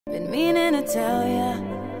Been meaning to tell ya,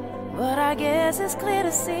 but I guess it's clear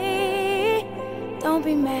to see. Don't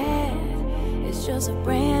be mad, it's just a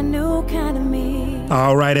brand new kind of me.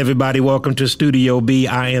 All right, everybody, welcome to Studio B.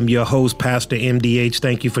 I am your host, Pastor MDH.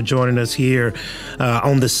 Thank you for joining us here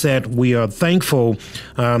on the set. We are thankful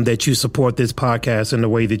that you support this podcast in the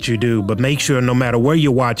way that you do. But make sure no matter where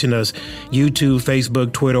you're watching us, YouTube,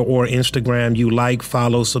 Facebook, Twitter, or Instagram, you like,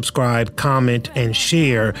 follow, subscribe, comment, and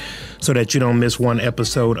share so that you don't miss one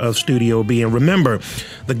episode of Studio B. And remember,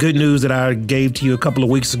 the good news that I gave to you a couple of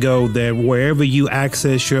weeks ago, that wherever you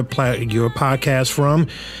access your podcast from,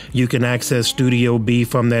 you can access Studio B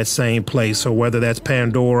from that same place. So whether that's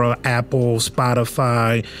Pandora, Apple,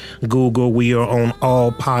 Spotify, Google, we are on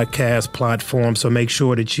all podcast platforms. So make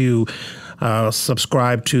sure that you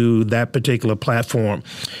subscribe to that particular platform.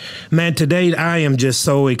 Man, today I am just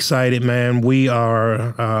so excited, man. We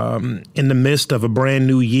are in the midst of a brand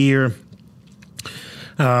new year.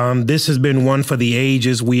 This has been one for the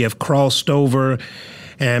ages. We have crossed over.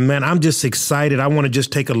 And man, I'm just excited. I want to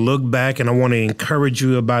just take a look back and I want to encourage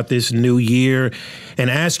you about this new year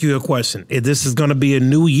and ask you a question. This is going to be a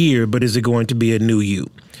new year, but is it going to be a new you?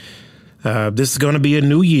 This is going to be a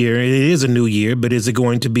new year. It is a new year, but is it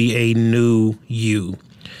going to be a new you?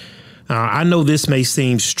 I know this may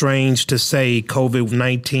seem strange to say,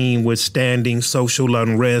 COVID-19 withstanding social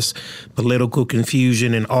unrest, political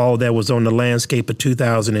confusion, and all that was on the landscape of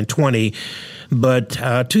 2020.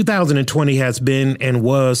 But 2020 has been and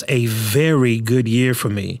was a very good year for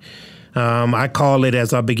me. I call it,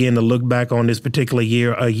 as I begin to look back on this particular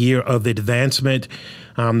year, a year of advancement.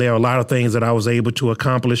 There are a lot of things that I was able to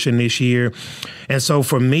accomplish in this year. And so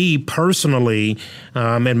for me personally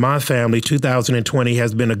and my family, 2020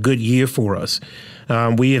 has been a good year for us.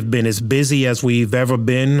 We have been as busy as we've ever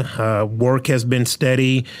been. Work has been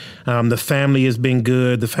steady. The family has been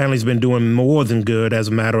good. The family's been doing more than good, as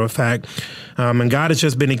a matter of fact. And God has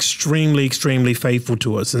just been extremely, extremely faithful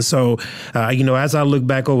to us. And so, as I look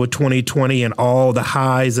back over 2020 and all the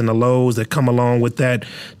highs and the lows that come along with that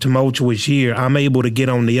tumultuous year, I'm able to get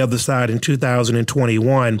on the other side in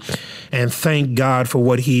 2021 and thank God for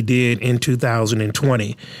what he did in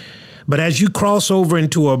 2020. But as you cross over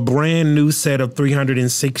into a brand new set of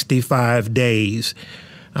 365 days,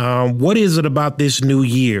 what is it about this new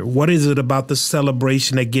year? What is it about the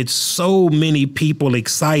celebration that gets so many people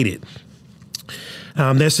excited?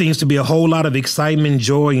 There seems to be a whole lot of excitement,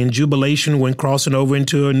 joy, and jubilation when crossing over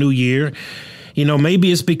into a new year.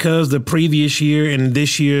 Maybe it's because the previous year and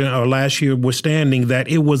this year or last year were standing that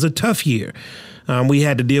it was a tough year. We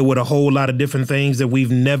had to deal with a whole lot of different things that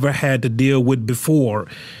we've never had to deal with before.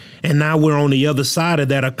 And now we're on the other side of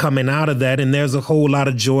that, or coming out of that, and there's a whole lot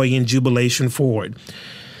of joy and jubilation for it.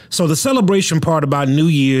 So the celebration part about New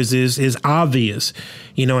Year's is obvious,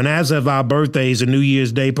 and as of our birthdays, a New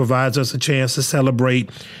Year's Day provides us a chance to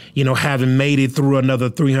celebrate, having made it through another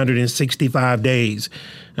 365 days,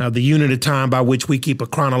 the unit of time by which we keep a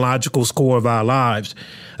chronological score of our lives.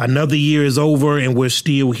 Another year is over and we're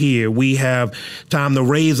still here. We have time to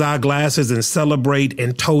raise our glasses and celebrate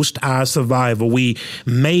and toast our survival. We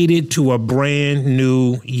made it to a brand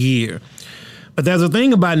new year. But there's a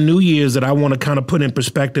thing about New Year's that I want to kind of put in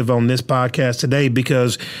perspective on this podcast today,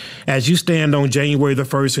 because as you stand on January the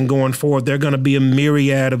 1st and going forward, there are going to be a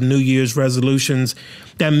myriad of New Year's resolutions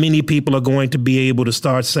that many people are going to be able to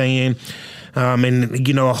start saying.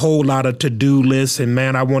 A whole lot of to-do lists, and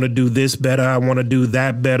man, I want to do this better. I want to do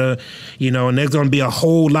that better, and there's going to be a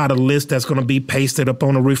whole lot of lists that's going to be pasted up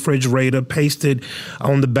on a refrigerator, pasted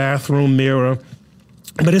on the bathroom mirror.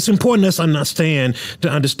 But it's important to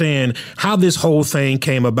understand how this whole thing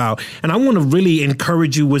came about. And I want to really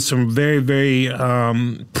encourage you with some very, very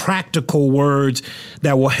practical words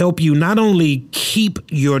that will help you not only keep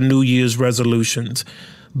your New Year's resolutions,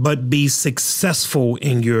 but be successful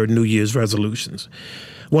in your New Year's resolutions.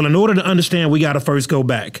 Well, in order to understand, we got to first go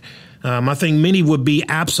back. I think many would be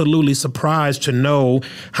absolutely surprised to know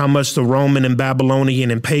how much the Roman and Babylonian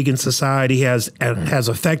and pagan society has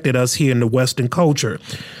affected us here in the Western culture.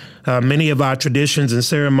 Many of our traditions and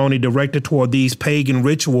ceremony directed toward these pagan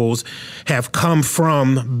rituals have come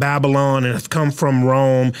from Babylon and have come from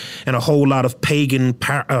Rome and a whole lot of pagan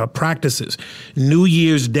practices. New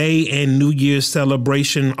Year's Day and New Year's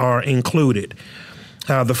celebration are included.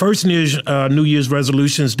 The first New Year's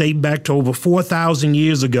resolutions date back to over 4,000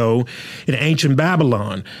 years ago in ancient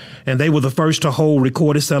Babylon, and they were the first to hold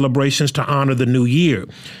recorded celebrations to honor the new year.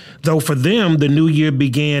 Though for them, the new year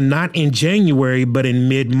began not in January, but in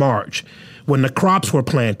mid-March, when the crops were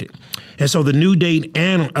planted. And so the new date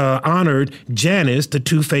honored Janus, the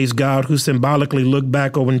two-faced god who symbolically looked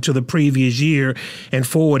back over into the previous year and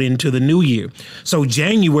forward into the new year. So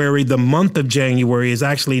January, the month of January, is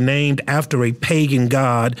actually named after a pagan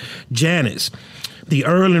god, Janus. The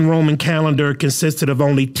early Roman calendar consisted of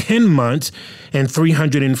only 10 months and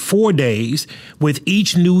 304 days, with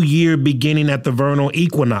each new year beginning at the vernal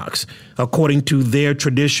equinox, according to their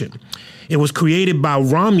tradition. It was created by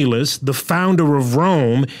Romulus, the founder of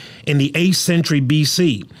Rome, in the 8th century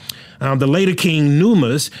BC. The later king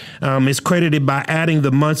Numus is credited by adding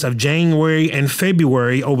the months of January and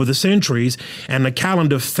February over the centuries, and the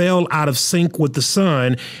calendar fell out of sync with the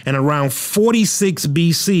sun. And around 46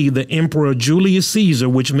 BC, the Emperor Julius Caesar,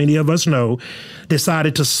 which many of us know,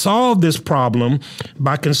 decided to solve this problem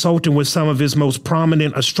by consulting with some of his most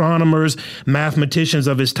prominent astronomers, mathematicians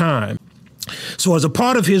of his time. So as a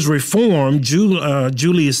part of his reform,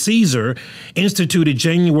 Julius Caesar instituted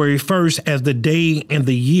January 1st as the day and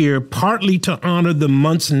the year, partly to honor the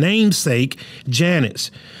month's namesake, Janus,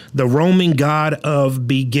 the Roman god of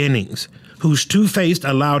beginnings, whose two-faced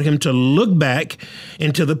allowed him to look back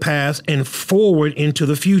into the past and forward into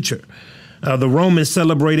the future. The Romans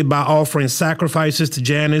celebrated by offering sacrifices to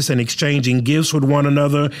Janus and exchanging gifts with one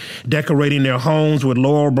another, decorating their homes with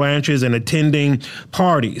laurel branches and attending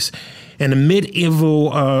parties. In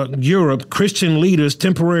medieval Europe, Christian leaders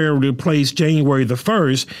temporarily replaced January the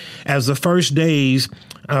 1st as the first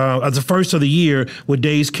of the year, with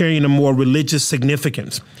days carrying a more religious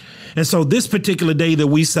significance. And so this particular day that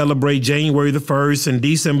we celebrate, January the 1st and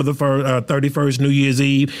December the 31st, New Year's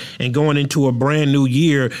Eve, and going into a brand new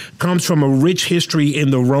year, comes from a rich history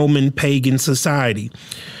in the Roman pagan society.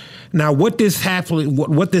 Now, what this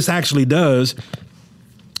actually does,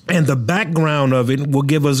 and the background of it, will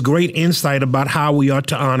give us great insight about how we ought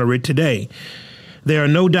to honor it today. There are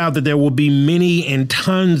no doubt that there will be many and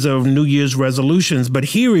tons of New Year's resolutions, but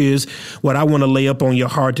here is what I want to lay up on your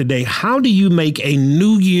heart today. How do you make a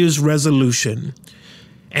New Year's resolution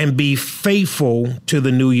and be faithful to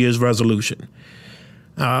the New Year's resolution?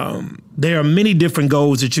 There are many different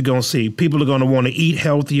goals that you're going to see. People are going to want to eat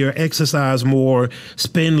healthier, exercise more,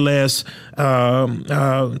 spend less,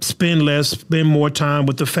 spend more time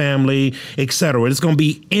with the family, etc. It's going to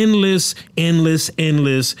be endless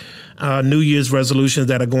New Year's resolutions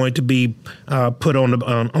that are going to be put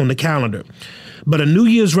on the calendar. But a New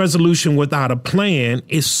Year's resolution without a plan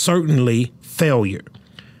is certainly failure.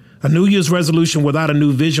 A New Year's resolution without a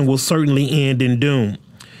new vision will certainly end in doom.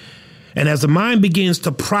 And as the mind begins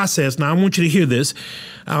to process, now I want you to hear this,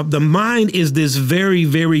 the mind is this very,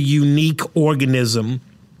 very unique organism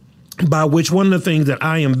by which one of the things that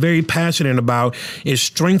I am very passionate about is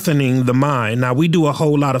strengthening the mind. Now, we do a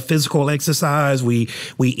whole lot of physical exercise. We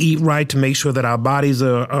eat right to make sure that our bodies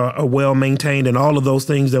are well maintained and all of those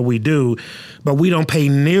things that we do. But we don't pay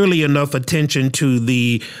nearly enough attention to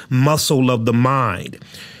the muscle of the mind.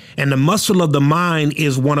 And the muscle of the mind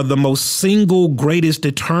is one of the most single greatest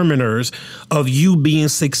determiners of you being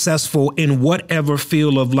successful in whatever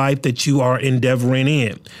field of life that you are endeavoring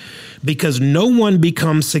in. Because no one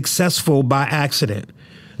becomes successful by accident.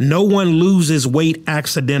 No one loses weight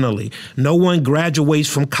accidentally. No one graduates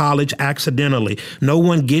from college accidentally. No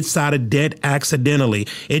one gets out of debt accidentally.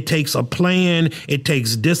 It takes a plan. It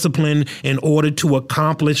takes discipline in order to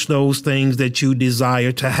accomplish those things that you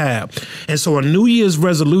desire to have. And so a New Year's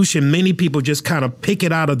resolution, many people just kind of pick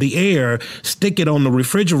it out of the air, stick it on the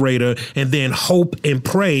refrigerator, and then hope and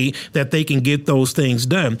pray that they can get those things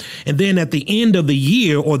done. And then at the end of the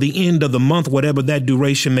year or the end of the month, whatever that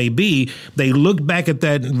duration may be, they look back at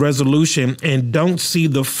that resolution and don't see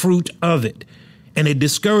the fruit of it, and it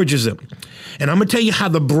discourages them. And I'm going to tell you how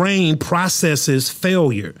the brain processes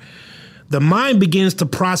failure. The mind begins to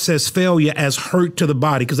process failure as hurt to the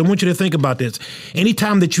body, because I want you to think about this.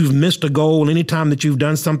 Anytime that you've missed a goal, anytime that you've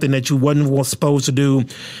done something that you wasn't supposed to do,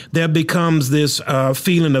 there becomes this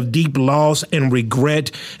feeling of deep loss and regret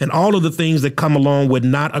and all of the things that come along with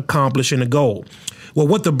not accomplishing a goal. Well,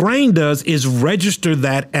 what the brain does is register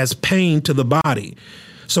that as pain to the body.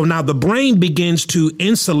 So now the brain begins to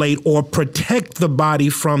insulate or protect the body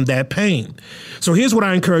from that pain. So here's what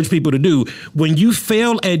I encourage people to do. When you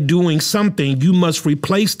fail at doing something, you must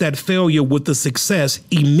replace that failure with the success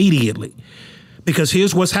immediately. Because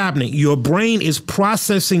here's what's happening. Your brain is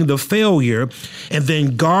processing the failure and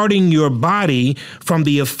then guarding your body from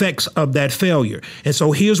the effects of that failure. And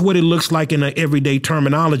so here's what it looks like in an everyday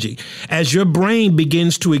terminology. As your brain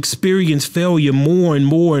begins to experience failure more and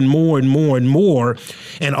more and more and more and more,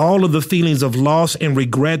 and all of the feelings of loss and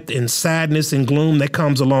regret and sadness and gloom that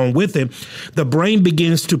comes along with it, the brain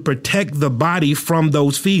begins to protect the body from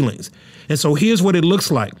those feelings. And so here's what it looks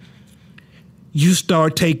like. you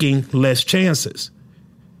start taking less chances.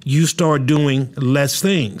 You start doing less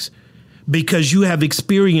things because you have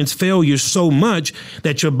experienced failure so much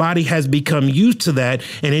that your body has become used to that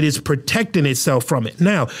and it is protecting itself from it.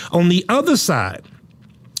 Now, on the other side,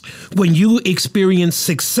 when you experience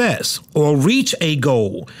success or reach a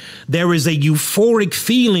goal, there is a euphoric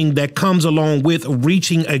feeling that comes along with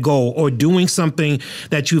reaching a goal or doing something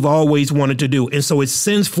that you've always wanted to do. And so it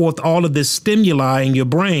sends forth all of this stimuli in your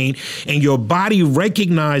brain, and your body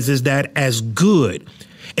recognizes that as good.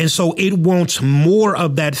 And so it wants more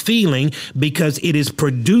of that feeling because it is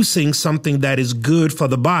producing something that is good for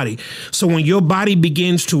the body. So when your body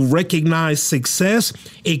begins to recognize success,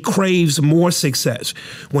 it craves more success.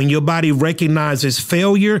 When your body recognizes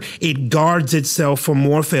failure, it guards itself from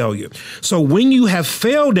more failure. So when you have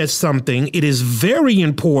failed at something, it is very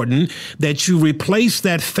important that you replace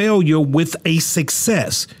that failure with a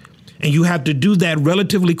success. And you have to do that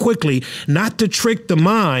relatively quickly, not to trick the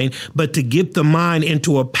mind, but to get the mind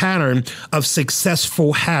into a pattern of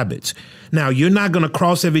successful habits. Now, you're not going to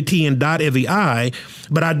cross every T and dot every I,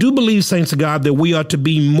 but I do believe, saints of God, that we are to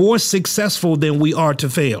be more successful than we are to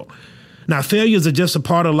fail. Now, failures are just a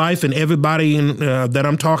part of life, and everybody that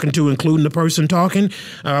I'm talking to, including the person talking,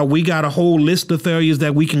 we got a whole list of failures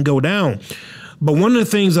that we can go down. But one of the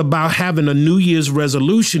things about having a New Year's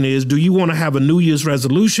resolution is, do you want to have a New Year's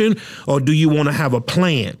resolution or do you want to have a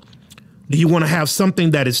plan? Do you want to have something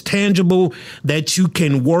that is tangible that you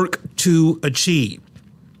can work to achieve?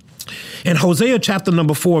 In Hosea chapter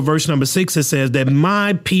number 4, verse number 6, it says that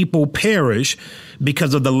my people perish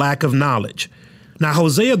because of the lack of knowledge. Now,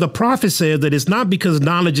 Hosea the prophet says that it's not because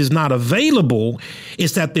knowledge is not available,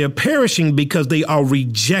 it's that they're perishing because they are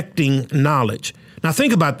rejecting knowledge. Now,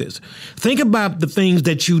 think about this. Think about the things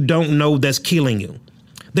that you don't know that's killing you.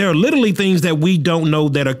 There are literally things that we don't know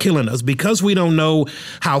that are killing us. Because we don't know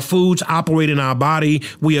how foods operate in our body,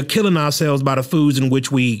 we are killing ourselves by the foods in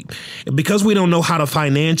which we eat. Because we don't know how to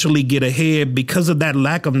financially get ahead, because of that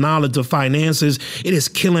lack of knowledge of finances, it is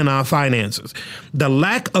killing our finances. The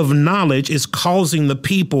lack of knowledge is causing the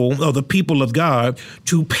people of God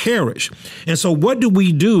to perish. And so what do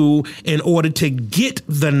we do in order to get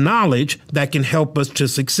the knowledge that can help us to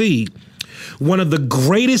succeed? One of the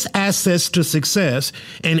greatest assets to success,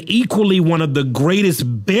 and equally one of the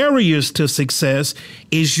greatest barriers to success,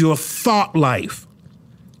 is your thought life.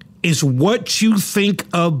 It's what you think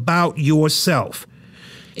about yourself.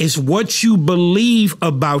 It's what you believe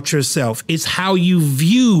about yourself. It's how you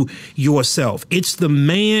view yourself. It's the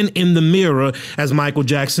man in the mirror, as Michael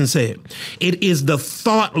Jackson said. It is the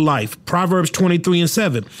thought life. Proverbs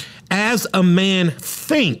 23:7. As a man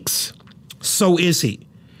thinks, so is he.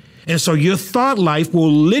 And so your thought life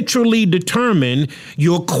will literally determine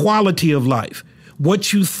your quality of life.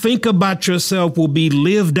 What you think about yourself will be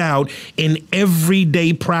lived out in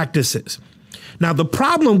everyday practices. Now, the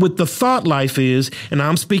problem with the thought life is, and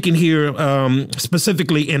I'm speaking here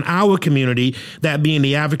specifically in our community, that being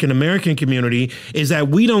the African-American community, is that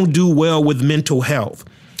we don't do well with mental health.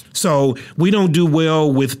 So we don't do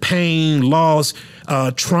well with pain, loss,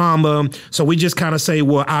 trauma. So we just kind of say,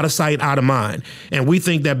 well, out of sight, out of mind. And we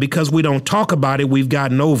think that because we don't talk about it, we've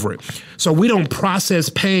gotten over it. So we don't process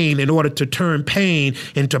pain in order to turn pain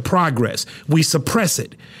into progress. We suppress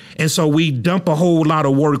it. And so we dump a whole lot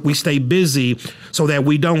of work. We stay busy so that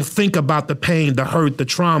we don't think about the pain, the hurt, the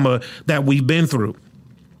trauma that we've been through.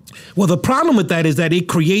 Well, the problem with that is that it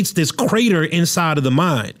creates this crater inside of the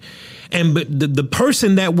mind. And the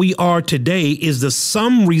person that we are today is the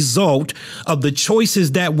sum result of the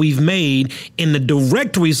choices that we've made in the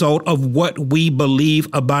direct result of what we believe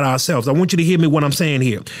about ourselves. I want you to hear me what I'm saying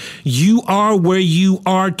here. You are where you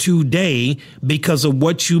are today because of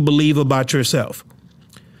what you believe about yourself.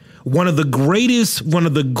 One of the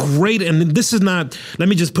great, and this is not, let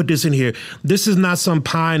me just put this in here. This is not some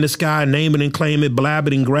pie in the sky, name it and claim it, blab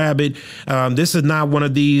it and grab it. This is not one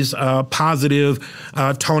of these positive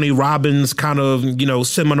Tony Robbins kind of,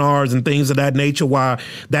 seminars and things of that nature. Why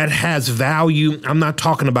that has value. I'm not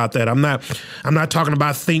talking about that. I'm not talking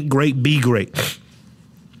about think great, be great.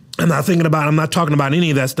 I'm not talking about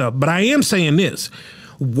any of that stuff. But I am saying this.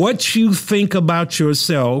 What you think about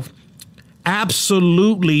yourself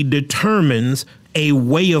absolutely determines a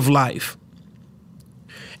way of life.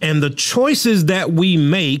 And the choices that we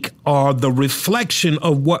make are the reflection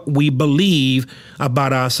of what we believe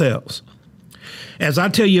about ourselves. As I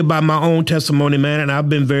tell you about my own testimony, man, and I've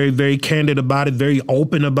been very, very candid about it, very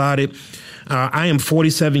open about it. I am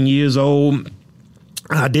 47 years old.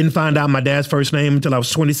 I didn't find out my dad's first name until I was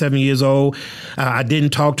 27 years old. I didn't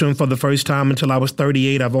talk to him for the first time until I was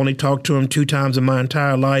 38. I've only talked to him 2 times in my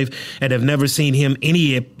entire life and have never seen him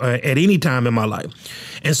at any time in my life.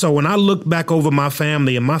 And so when I look back over my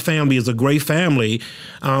family, and my family is a great family,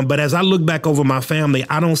 but as I look back over my family,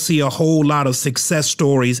 I don't see a whole lot of success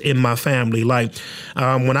stories in my family. Like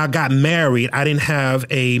when I got married, I didn't have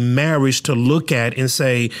a marriage to look at and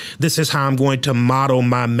say, this is how I'm going to model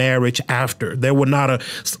my marriage after. There were not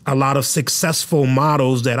a lot of successful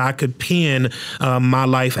models that I could pin my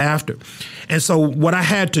life after. And so what I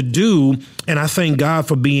had to do, and I thank God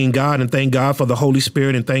for being God, and thank God for the Holy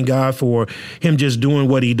Spirit, and thank God for him just doing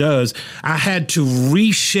what he does, I had to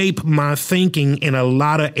reshape my thinking in a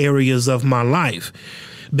lot of areas of my life,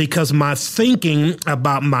 because my thinking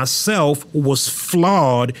about myself was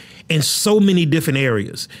flawed in so many different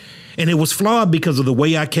areas. And it was flawed because of the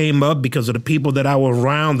way I came up, because of the people that I was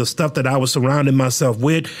around, the stuff that I was surrounding myself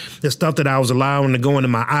with, the stuff that I was allowing to go into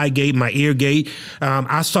my eye gate, my ear gate.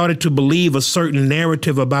 I started to believe a certain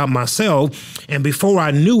narrative about myself. And before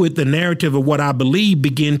I knew it, the narrative of what I believed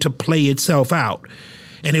began to play itself out.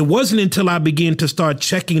 And it wasn't until I began to start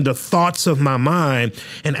checking the thoughts of my mind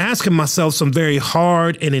and asking myself some very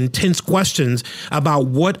hard and intense questions about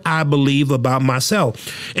what I believe about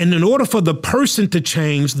myself. And in order for the person to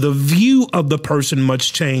change, the view of the person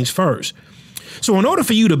must change first. So in order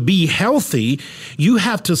for you to be healthy, you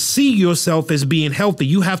have to see yourself as being healthy.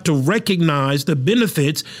 You have to recognize the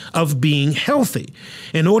benefits of being healthy.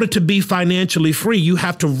 In order to be financially free, you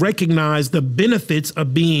have to recognize the benefits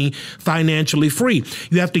of being financially free.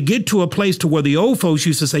 You have to get to a place to where the old folks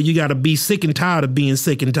used to say, you got to be sick and tired of being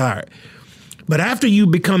sick and tired. But after you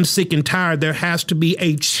become sick and tired, there has to be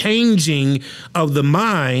a changing of the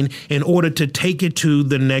mind in order to take it to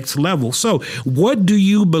the next level. So what do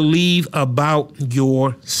you believe about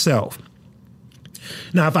yourself?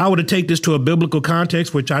 Now, if I were to take this to a biblical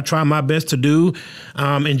context, which I try my best to do,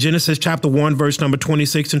 in Genesis chapter 1, verse number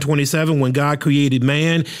 26 and 27, when God created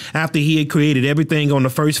man, after he had created everything on the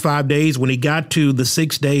first 5 days, when he got to the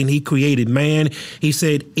 6th day and he created man, he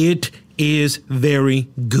said, it is very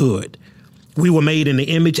good. We were made in the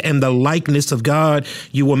image and the likeness of God.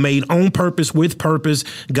 You were made on purpose, with purpose.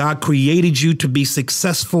 God created you to be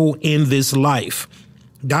successful in this life.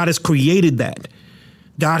 God has created that.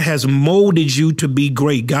 God has molded you to be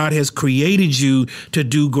great. God has created you to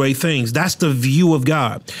do great things. That's the view of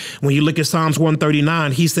God. When you look at Psalms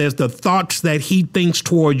 139, he says the thoughts that he thinks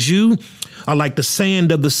towards you are like the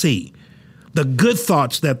sand of the sea. The good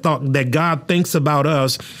thoughts that God thinks about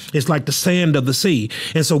us is like the sand of the sea.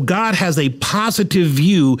 And so God has a positive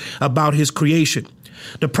view about his creation.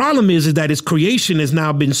 The problem is that his creation has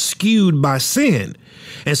now been skewed by sin.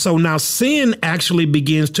 And so now sin actually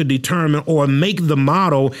begins to determine or make the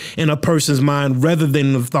model in a person's mind rather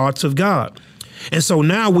than the thoughts of God. And so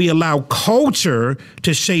now we allow culture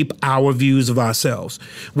to shape our views of ourselves.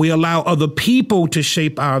 We allow other people to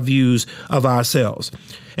shape our views of ourselves.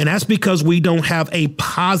 And that's because we don't have a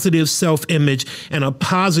positive self-image and a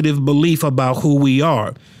positive belief about who we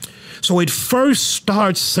are. So it first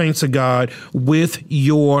starts, saints of God, with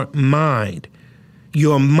your mind.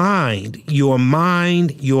 Your mind, your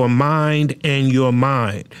mind, your mind, and your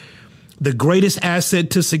mind. The greatest asset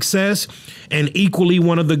to success and equally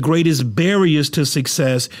one of the greatest barriers to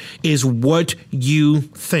success is what you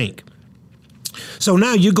think. So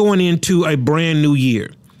now you're going into a brand new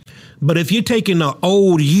year. But if you're taking the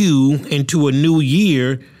old you into a new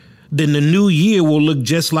year, then the new year will look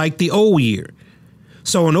just like the old year.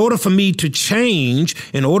 So in order for me to change,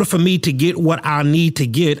 in order for me to get what I need to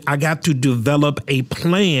get, I got to develop a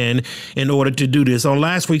plan in order to do this. On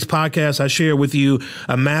last week's podcast, I shared with you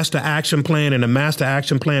a master action plan, and a master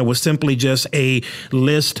action plan was simply just a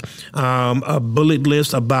list, a bullet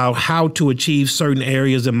list about how to achieve certain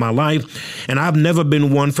areas in my life. And I've never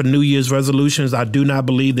been one for New Year's resolutions. I do not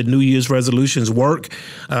believe that New Year's resolutions work.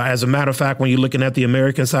 As a matter of fact, when you're looking at the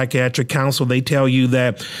American Psychiatric Council, they tell you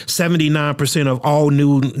that 79% of all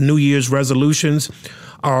New Year's resolutions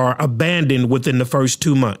are abandoned within the first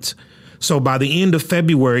 2 months. So by the end of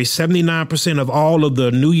February, 79% of all of the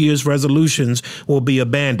New Year's resolutions will be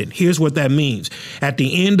abandoned. Here's what that means. At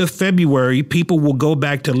the end of February, people will go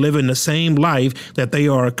back to living the same life that they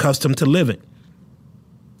are accustomed to living.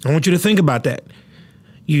 I want you to think about that.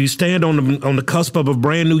 You stand on the cusp of a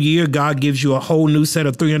brand new year. God gives you a whole new set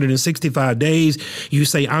of 365 days. You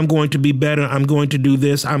say, I'm going to be better. I'm going to do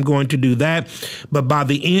this. I'm going to do that. But by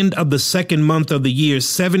the end of the second month of the year,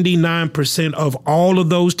 79% of all of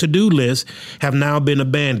those to-do lists have now been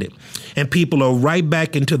abandoned. And people are right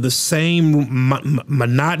back into the same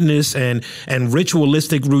monotonous and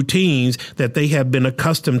ritualistic routines that they have been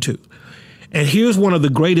accustomed to. And here's one of the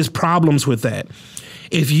greatest problems with that.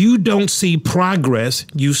 If you don't see progress,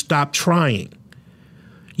 you stop trying.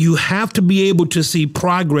 You have to be able to see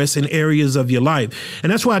progress in areas of your life.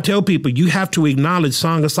 And that's why I tell people you have to acknowledge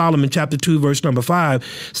Song of Solomon chapter 2, verse number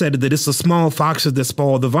 5 said that it's the small foxes that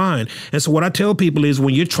spoil the vine. And so what I tell people is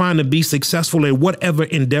when you're trying to be successful in whatever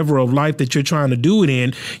endeavor of life that you're trying to do it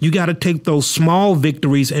in, you got to take those small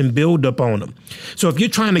victories and build up on them. So if you're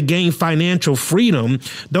trying to gain financial freedom,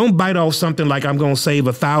 don't bite off something like I'm going to save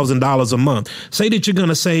 $1,000 a month. Say that you're going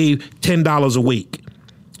to save $10 a week.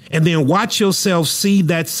 And then watch yourself see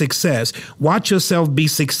that success. Watch yourself be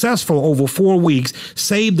successful over 4 weeks.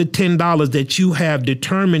 Save the $10 that you have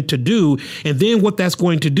determined to do. And then what that's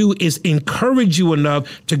going to do is encourage you enough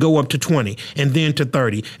to go up to 20 and then to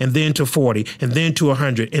 30 and then to 40 and then to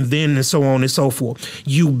 100 and then and so on and so forth.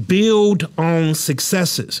 You build on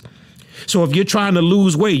successes. So if you're trying to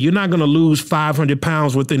lose weight, you're not going to lose 500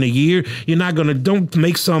 pounds within a year. You're not going to, don't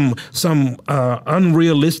make some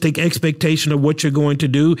unrealistic expectation of what you're going to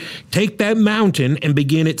do. Take that mountain and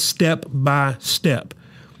begin it step by step.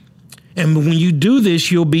 And when you do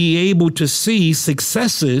this, you'll be able to see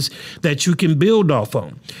successes that you can build off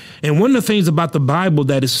on. And one of the things about the Bible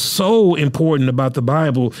that is so important about the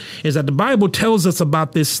Bible is that the Bible tells us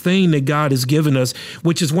about this thing that God has given us,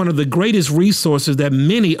 which is one of the greatest resources that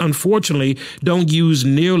many, unfortunately, don't use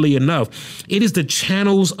nearly enough. It is the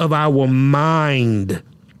channels of our mind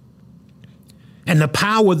and the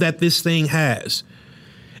power that this thing has.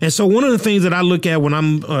 And so one of the things that I look at when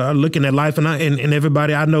I'm looking at life, and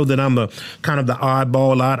everybody, I know that I'm a kind of the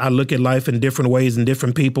oddball out. I look at life in different ways and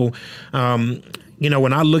different people. When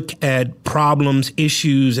I look at problems,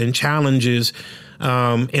 issues, and challenges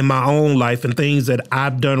in my own life and things that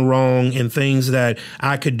I've done wrong and things that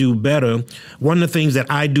I could do better, one of the things that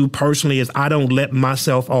I do personally is I don't let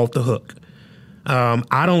myself off the hook.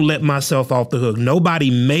 I don't let myself off the hook. Nobody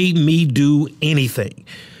made me do anything.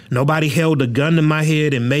 Nobody held a gun to my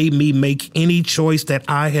head and made me make any choice that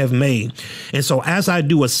I have made. And so as I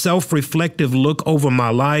do a self-reflective look over my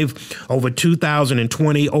life, over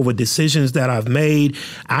 2020, over decisions that I've made,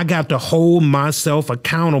 I got to hold myself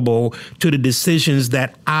accountable to the decisions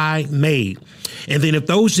that I made. And then if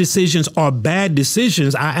those decisions are bad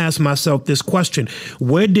decisions, I ask myself this question: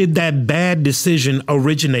 where did that bad decision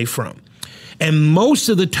originate from? And most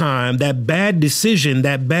of the time, that bad decision,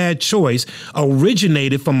 that bad choice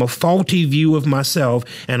originated from a faulty view of myself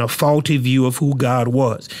and a faulty view of who God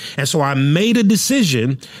was. And so I made a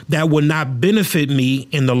decision that would not benefit me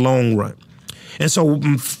in the long run. And so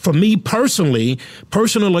for me personally,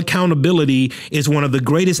 personal accountability is one of the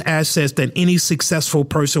greatest assets that any successful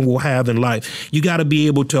person will have in life. You got to be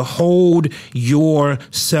able to hold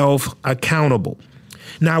yourself accountable.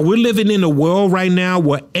 Now, we're living in a world right now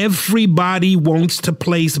where everybody wants to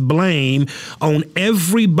place blame on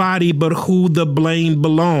everybody but who the blame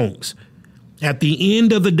belongs. At the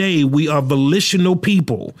end of the day, we are volitional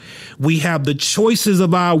people. We have the choices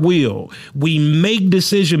of our will. We make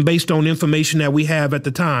decisions based on information that we have at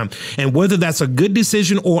the time. And whether that's a good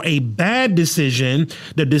decision or a bad decision,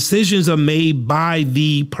 the decisions are made by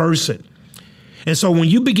the person. And so when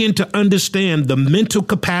you begin to understand the mental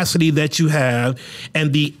capacity that you have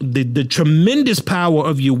and the tremendous power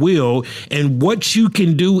of your will and what you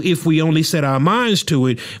can do if we only set our minds to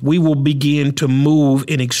it, we will begin to move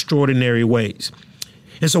in extraordinary ways.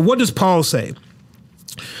 And so what does Paul say?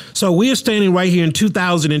 So we are standing right here in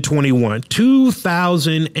 2021.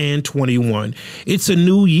 It's a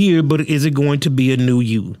new year, but is it going to be a new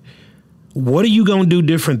you? What are you going to do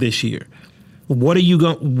different this year?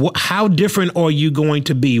 How different are you going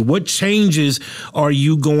to be? What changes are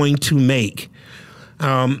you going to make?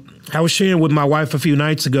 I was sharing with my wife a few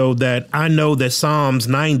nights ago that I know that Psalms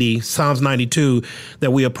 92,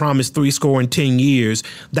 that we are promised 70 years.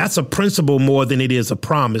 That's a principle more than it is a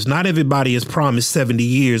promise. Not everybody is promised 70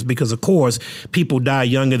 years because, of course, people die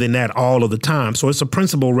younger than that all of the time. So it's a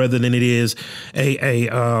principle rather than it is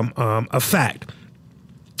a fact.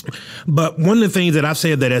 But one of the things that I've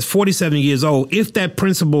said that as 47 years old, if that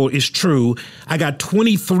principle is true, I got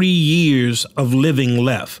 23 years of living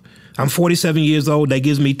left. I'm 47 years old. That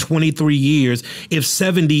gives me 23 years. If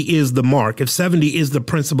 70 is the mark, if 70 is the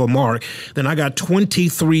principal mark, then I got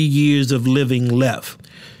 23 years of living left.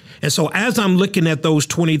 And so as I'm looking at those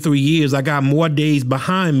 23 years, I got more days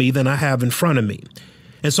behind me than I have in front of me.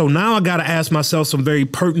 And so now I got to ask myself some very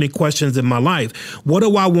pertinent questions in my life. What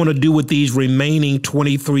do I want to do with these remaining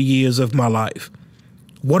 23 years of my life?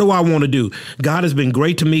 What do I want to do? God has been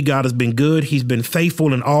great to me. God has been good. He's been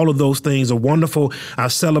faithful, and all of those things are wonderful. I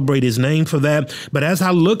celebrate his name for that. But as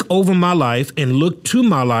I look over my life and look to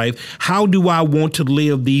my life, how do I want to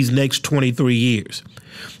live these next 23 years?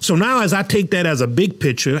 So now as I take that as a big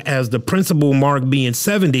picture, as the principal mark being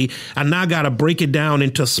 70, I now got to break it down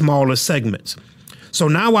into smaller segments. So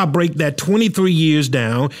now I break that 23 years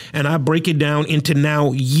down, and I break it down into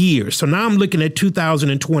now years. So now I'm looking at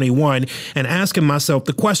 2021 and asking myself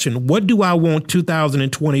the question, what do I want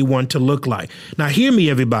 2021 to look like? Now, hear me,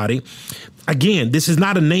 everybody. Again, this is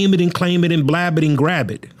not a name it and claim it and blab it and grab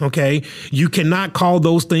it. OK, you cannot call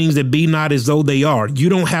those things that be not as though they are. You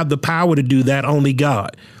don't have the power to do that. Only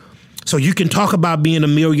God. So you can talk about being a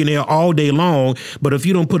millionaire all day long, but if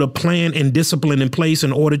you don't put a plan and discipline in place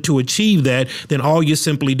in order to achieve that, then all you're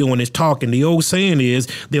simply doing is talking. The old saying is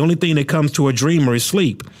the only thing that comes to a dreamer is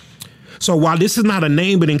sleep. So while this is not a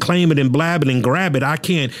name it and claim it and blab it and grab it, I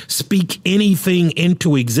can't speak anything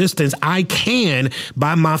into existence. I can,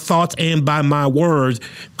 by my thoughts and by my words,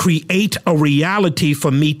 create a reality for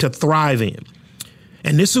me to thrive in.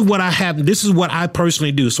 And this is what I have. This is what I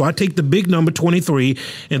personally do. So I take the big number 23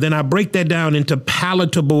 and then I break that down into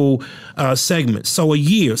palatable segments. So a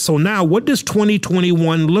year. So now what does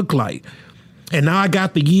 2021 look like? And now I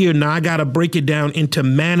got the year. Now I got to break it down into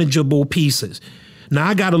manageable pieces. Now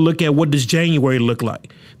I got to look at what does January look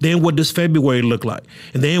like? Then what does February look like?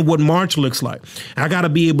 And then what March looks like? I got to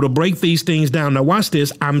be able to break these things down. Now watch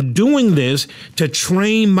this. I'm doing this to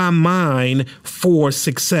train my mind for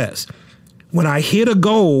success. When I hit a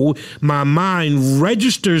goal, my mind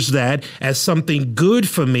registers that as something good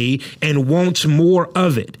for me and wants more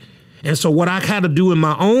of it. And so what I had to do in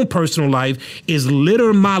my own personal life is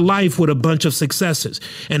litter my life with a bunch of successes.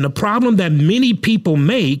 And the problem that many people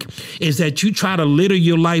make is that you try to litter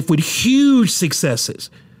your life with huge successes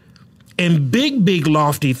and big,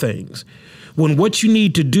 lofty things, when what you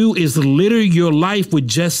need to do is litter your life with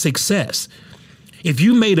just success. If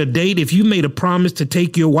you made a date, if you made a promise to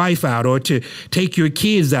take your wife out or to take your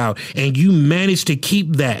kids out and you managed to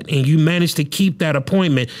keep that and you managed to keep that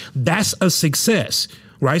appointment, that's a success,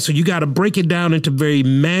 right? So you got to break it down into very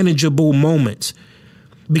manageable moments,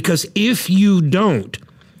 because if you don't,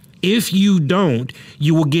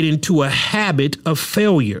 you will get into a habit of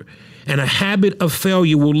failure, and a habit of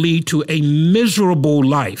failure will lead to a miserable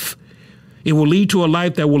life. It will lead to a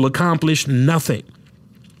life that will accomplish nothing.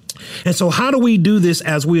 And so how do we do this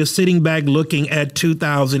as we are sitting back looking at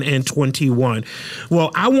 2021?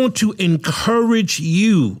 Well, I want to encourage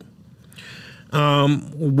you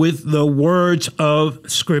with the words of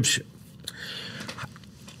Scripture.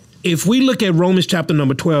 If we look at Romans chapter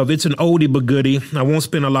number 12, it's an oldie but goodie. I won't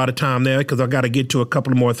spend a lot of time there because I got to get to a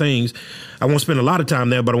couple of more things. I won't spend a lot of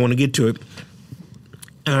time there, but I want to get to it.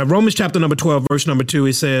 Romans chapter number 12, verse number 2,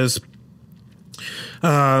 it says,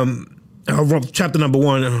 chapter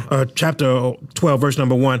 12, verse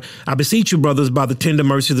number 1. I beseech you, brothers, by the tender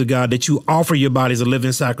mercies of God, that you offer your bodies a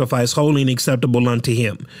living sacrifice, holy and acceptable unto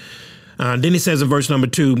him. Then he says in verse number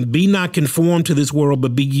 2, be not conformed to this world,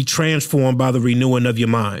 but be ye transformed by the renewing of your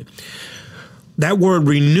mind. That word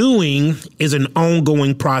renewing is an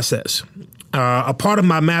ongoing process. A part of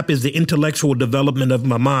my map is the intellectual development of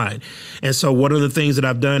my mind. And so one of the things that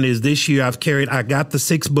I've done is this year I got the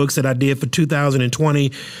 6 books that I did for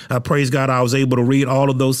 2020. Praise God, I was able to read all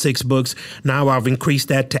of those 6 books. Now I've increased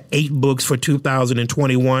that to 8 books for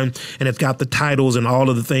 2021. And it's got the titles and all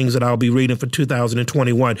of the things that I'll be reading for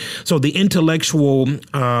 2021. So the intellectual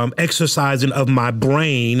exercising of my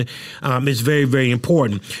brain is very, very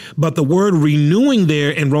important. But the word renewing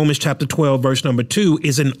there in Romans chapter 12, verse number 2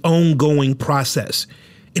 is an ongoing process.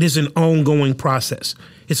 It is an ongoing process.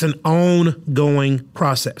 It's an ongoing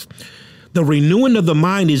process. The renewing of the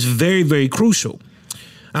mind is very, very crucial.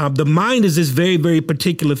 The mind is this very, very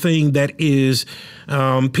particular thing that is,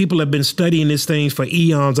 people have been studying this thing for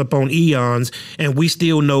eons upon eons, and we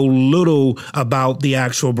still know little about the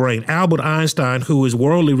actual brain. Albert Einstein, who is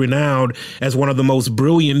worldly renowned as one of the most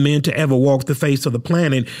brilliant men to ever walk the face of the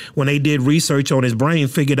planet, when they did research on his brain,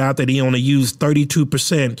 figured out that he only used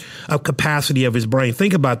 32% of capacity of his brain.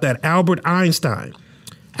 Think about that. Albert Einstein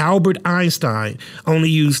only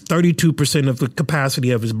used 32% of the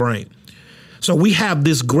capacity of his brain. So we have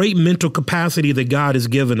this great mental capacity that God has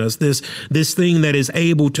given us, this thing that is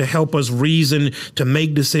able to help us reason, to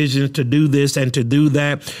make decisions, to do this and to do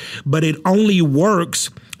that. But it only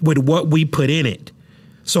works with what we put in it.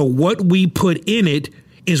 So what we put in it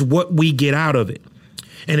is what we get out of it.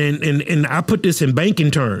 And I put this in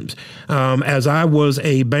banking terms. As I was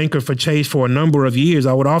a banker for Chase for a number of years,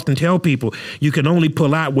 I would often tell people you can only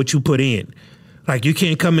pull out what you put in. Like you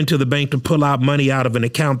can't come into the bank to pull out money out of an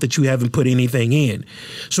account that you haven't put anything in.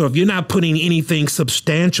 So if you're not putting anything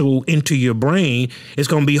substantial into your brain, it's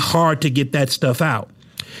going to be hard to get that stuff out.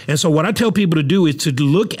 And so what I tell people to do is to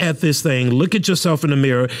look at this thing, look at yourself in the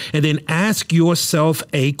mirror, and then ask yourself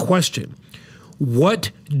a question. What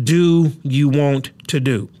do you want to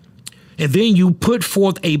do? And then you put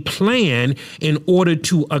forth a plan in order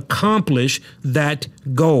to accomplish that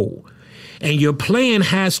goal. And your plan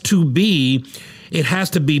has to be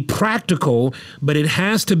practical, but it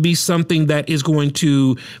has to be something that is going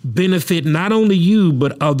to benefit not only you,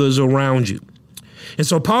 but others around you. And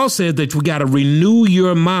so Paul says that we got to renew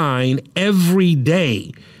your mind every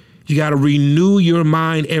day. You got to renew your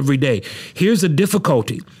mind every day. Here's the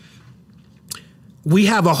difficulty. We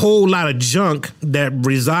have a whole lot of junk that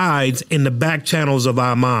resides in the back channels of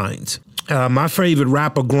our minds. My favorite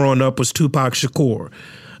rapper growing up was Tupac Shakur.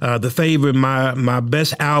 My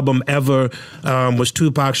best album ever was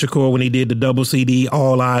Tupac Shakur when he did the double CD,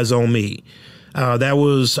 All Eyes on Me. That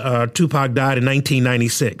was Tupac died in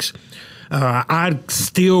 1996. I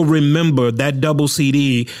still remember that double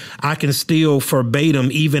CD. I can still verbatim,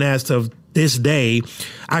 even as of this day,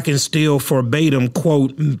 I can still verbatim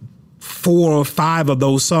quote 4 or 5 of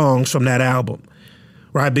those songs from that album,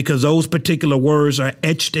 right? Because those particular words are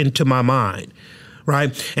etched into my mind, right?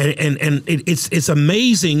 And it's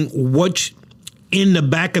amazing what's in the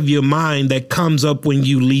back of your mind that comes up when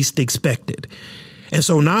you least expect it. And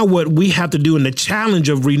so now what we have to do in the challenge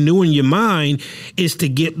of renewing your mind is to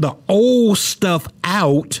get the old stuff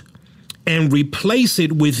out and replace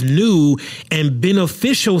it with new and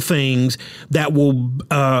beneficial things that will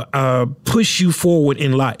push you forward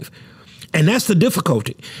in life. And that's the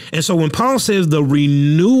difficulty. And so when Paul says the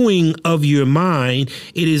renewing of your mind,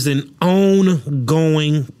 it is an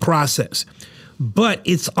ongoing process, but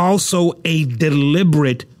it's also a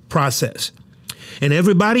deliberate process. And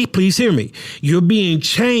everybody, please hear me. You're being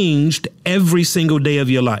changed every single day of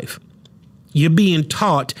your life. You're being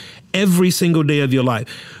taught every single day of your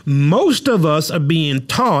life. Most of us are being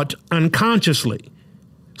taught unconsciously.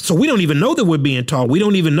 So we don't even know that we're being taught. We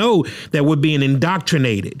don't even know that we're being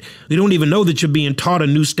indoctrinated. We don't even know that you're being taught a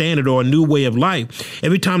new standard or a new way of life.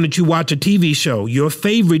 Every time that you watch a TV show, your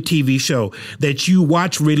favorite TV show that you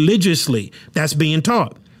watch religiously, that's being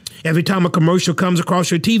taught. Every time a commercial comes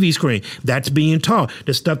across your TV screen, that's being taught.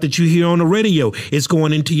 The stuff that you hear on the radio is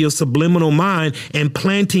going into your subliminal mind and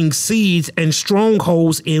planting seeds and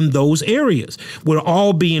strongholds in those areas. We're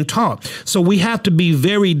all being taught. So we have to be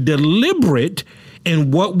very deliberate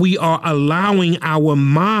in what we are allowing our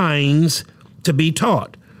minds to be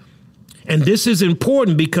taught. And this is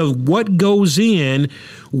important because what goes in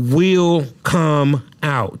will come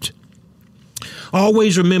out.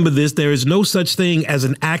 Always remember this, there is no such thing as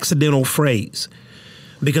an accidental phrase,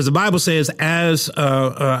 because the Bible says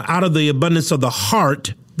out of the abundance of the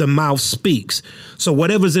heart, the mouth speaks. So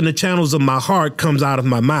whatever's in the channels of my heart comes out of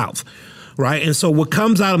my mouth, right? And so what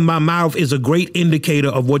comes out of my mouth is a great indicator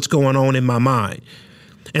of what's going on in my mind.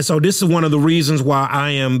 And so this is one of the reasons why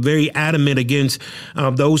I am very adamant against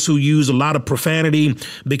those who use a lot of profanity,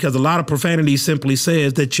 because a lot of profanity simply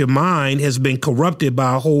says that your mind has been corrupted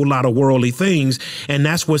by a whole lot of worldly things. And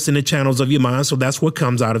that's what's in the channels of your mind. So that's what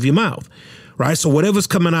comes out of your mouth. Right. So whatever's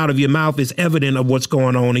coming out of your mouth is evident of what's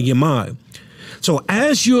going on in your mind. So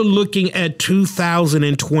as you're looking at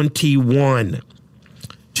 2021,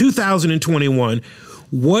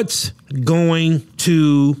 what's going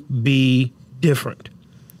to be different?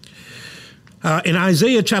 In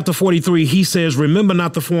Isaiah chapter 43, he says, remember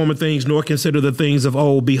not the former things, nor consider the things of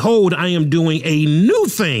old. Behold, I am doing a new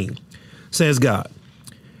thing, says God.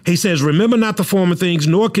 He says, remember not the former things,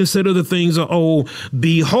 nor consider the things of old.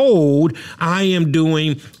 Behold, I am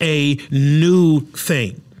doing a new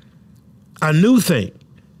thing. A new thing.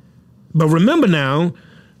 But remember now,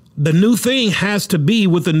 the new thing has to be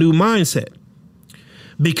with a new mindset,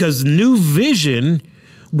 because new vision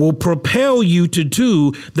will propel you to do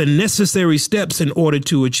the necessary steps in order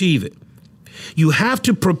to achieve it. You have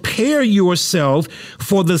to prepare yourself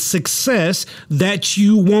for the success that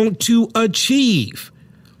you want to achieve.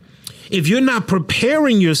 If you're not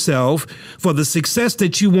preparing yourself for the success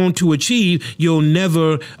that you want to achieve, you'll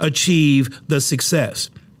never achieve the success.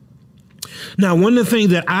 Now, one of the things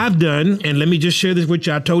that I've done, and let me just share this with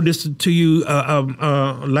you. I told this to you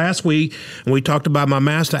last week, and we talked about my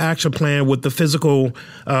Master Action Plan with the physical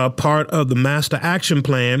part of the Master Action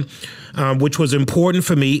Plan, which was important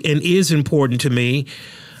for me and is important to me.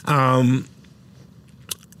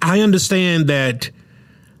 I understand that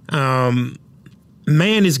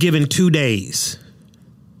man is given 2 days.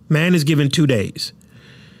 Man is given 2 days.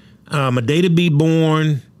 A day to be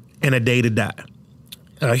born and a day to die.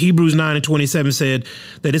 Hebrews 9:27 said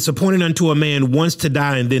that it's appointed unto a man once to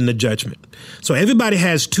die and then the judgment. So everybody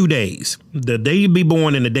has 2 days, the day to be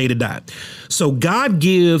born and the day to die. So God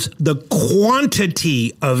gives the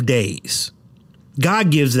quantity of days.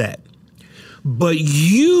 God gives that. But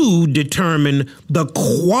you determine the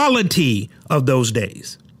quality of those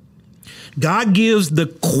days. God gives the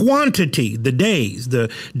quantity, the days, the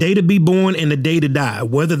day to be born and the day to die,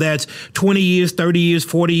 whether that's 20 years, 30 years,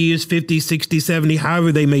 40 years, 50, 60, 70,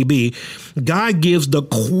 however they may be. God gives the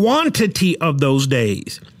quantity of those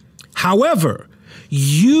days. However,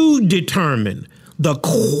 you determine the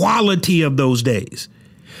quality of those days.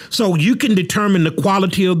 So you can determine the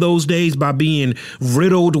quality of those days by being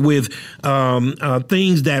riddled with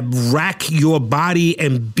things that rack your body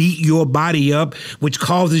and beat your body up, which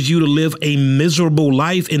causes you to live a miserable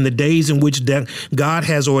life in the days in which God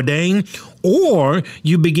has ordained. Or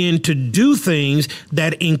you begin to do things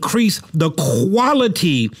that increase the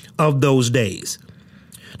quality of those days.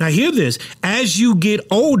 Now, hear this. As you get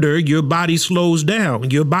older, your body slows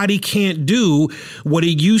down. Your body can't do what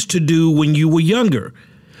it used to do when you were younger.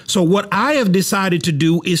 So what I have decided to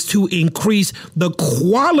do is to increase the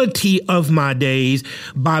quality of my days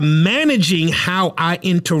by managing how I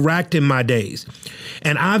interact in my days.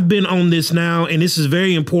 And I've been on this now, and this is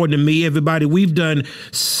very important to me, everybody. We've done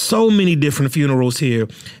so many different funerals here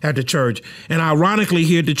at the church. And ironically,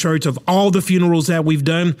 here at the church, of all the funerals that we've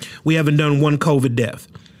done, we haven't done one COVID death.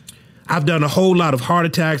 I've done a whole lot of heart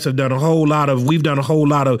attacks. We've done a whole lot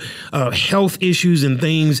of health issues and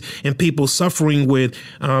things, and people suffering with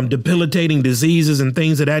debilitating diseases and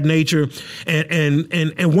things of that nature. And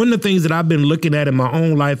one of the things that I've been looking at in my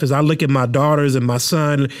own life is I look at my daughters and my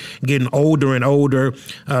son getting older and older,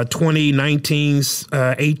 20, 19,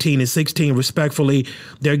 18, and 16, respectfully.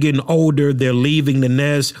 They're getting older. They're leaving the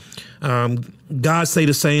nest. God say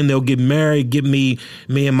the same. They'll get married, give me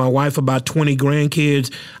and my wife about 20 grandkids.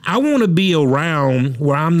 I want to be around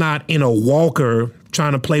where I'm not in a walker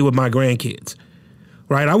trying to play with my grandkids,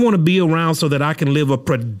 right? I want to be around so that I can live a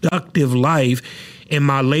productive life in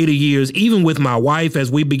my later years, even with my wife, as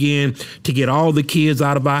we begin to get all the kids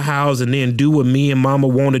out of our house and then do what me and mama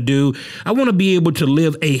want to do. I want to be able to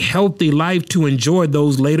live a healthy life to enjoy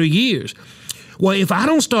those later years. Well, if I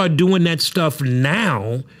don't start doing that stuff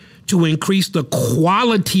now to increase the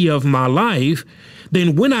quality of my life,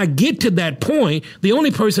 then when I get to that point, the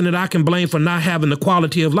only person that I can blame for not having the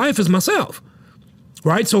quality of life is myself,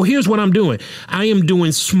 right? So here's what I'm doing. I am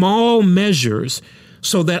doing small measures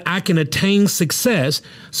so that I can attain success,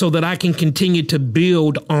 so that I can continue to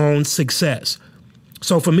build on success.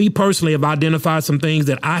 So for me personally, I've identified some things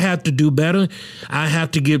that I have to do better. I have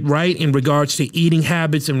to get right in regards to eating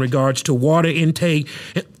habits, in regards to water intake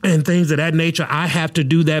and things of that nature. I have to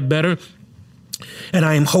do that better. And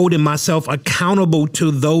I am holding myself accountable to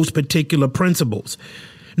those particular principles.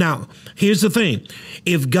 Now, here's the thing.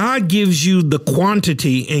 If God gives you the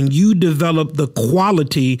quantity and you develop the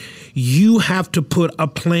quality, you have to put a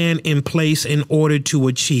plan in place in order to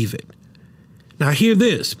achieve it. Now, hear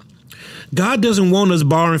this. God doesn't want us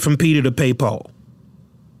borrowing from Peter to pay Paul.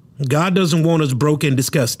 God doesn't want us broke and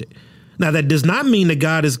disgusted. Now, that does not mean that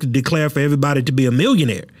God has declared for everybody to be a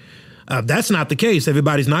millionaire. That's not the case.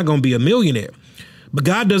 Everybody's not going to be a millionaire. But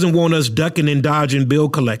God doesn't want us ducking and dodging bill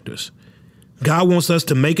collectors. God wants us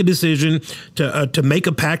to make a decision, to make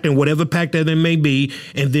a pact, and whatever pact that it may be,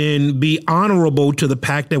 and then be honorable to the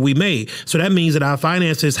pact that we made. So that means that our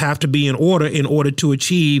finances have to be in order to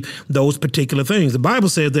achieve those particular things. The Bible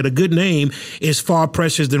says that a good name is far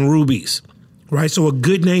precious than rubies, right? So a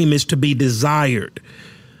good name is to be desired.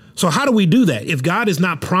 So how do we do that? If God has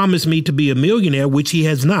not promised me to be a millionaire, which he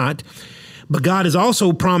has not, but God has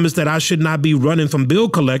also promised that I should not be running from bill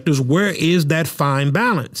collectors, where is that fine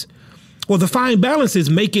balance? Well, the fine balance is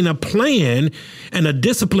making a plan and a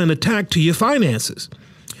disciplined attack to your finances.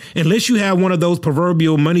 Unless you have one of those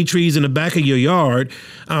proverbial money trees in the back of your yard,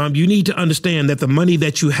 you need to understand that the money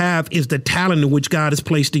that you have is the talent in which God has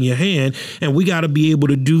placed in your hand, and we got to be able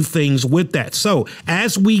to do things with that. So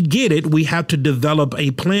as we get it, we have to develop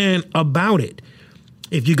a plan about it.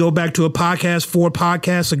 If you go back to a podcast 4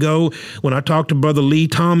 podcasts ago, when I talked to Brother Lee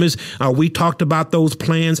Thomas, we talked about those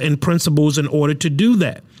plans and principles in order to do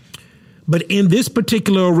that. But in this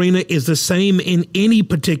particular arena is the same in any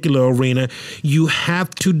particular arena. You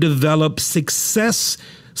have to develop successes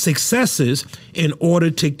in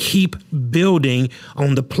order to keep building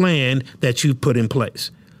on the plan that you've put in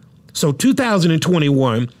place. So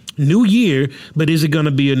 2021, New year, but is it going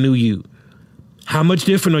to be a new you? How much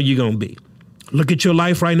different are you going to be? Look at your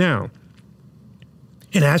life right now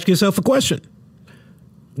and ask yourself a question.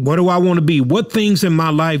 What do I want to be? What things in my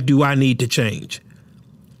life do I need to change?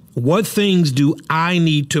 What things do I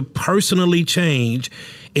need to personally change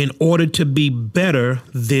in order to be better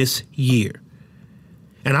this year?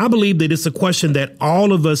 And I believe that it's a question that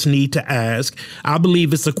all of us need to ask. I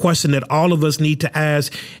believe it's a question that all of us need to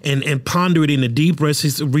ask and ponder it in the deep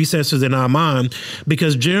recesses in our mind,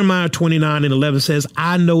 because Jeremiah 29:11 says,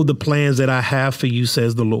 I know the plans that I have for you,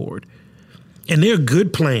 says the Lord. And they're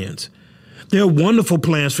good plans. They're wonderful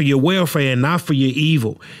plans for your welfare and not for your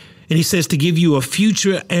evil. And he says to give you a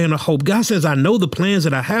future and a hope. God says, I know the plans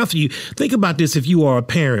that I have for you. Think about this if you are a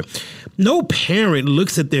parent. No parent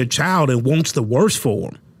looks at their child and wants the worst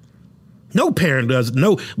for them. No parent does.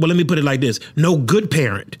 Well, let me put it like this. No good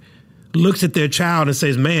parent looks at their child and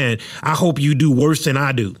says, man, I hope you do worse than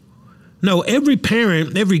I do. No, every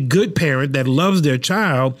parent, every good parent that loves their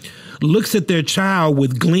child looks at their child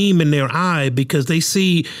with gleam in their eye because they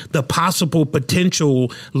see the possible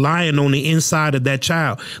potential lying on the inside of that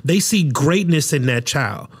child. They see greatness in that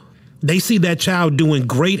child. They see that child doing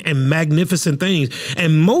great and magnificent things.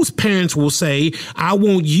 And most parents will say, I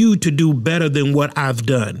want you to do better than what I've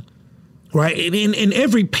done. Right. And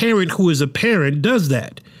every parent who is a parent does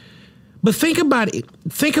that. But think about it.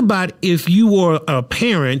 Think about if you were a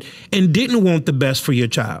parent and didn't want the best for your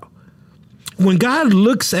child. When God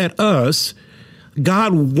looks at us,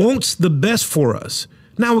 God wants the best for us.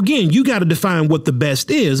 Now, again, you got to define what the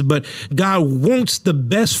best is, but God wants the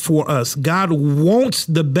best for us. God wants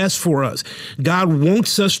the best for us. God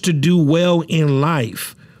wants us to do well in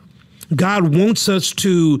life. God wants us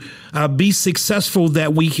to be successful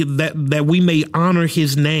that we may honor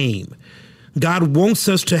his name. God wants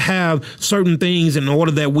us to have certain things in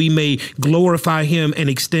order that we may glorify him and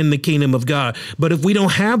extend the kingdom of God. But if we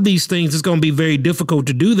don't have these things, it's going to be very difficult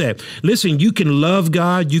to do that. Listen, you can love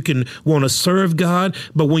God, you can want to serve God,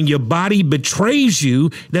 but when your body betrays you,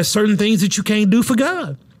 there's certain things that you can't do for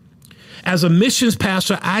God. As a missions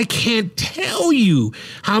pastor, I can't tell you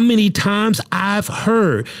how many times I've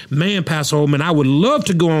heard, man, Pastor Holman, I would love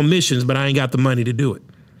to go on missions, but I ain't got the money to do it.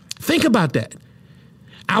 Think about that.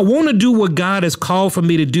 I want to do what God has called for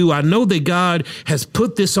me to do. I know that God has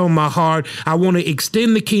put this on my heart. I want to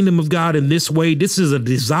extend the kingdom of God in this way. This is a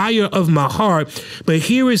desire of my heart, but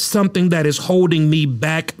here is something that is holding me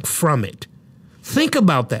back from it. Think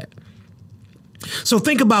about that. So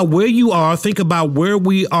think about where you are. Think about where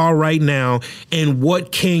we are right now and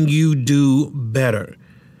what can you do better?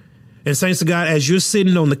 And saints of God, as you're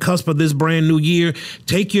sitting on the cusp of this brand new year,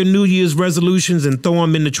 take your New Year's resolutions and throw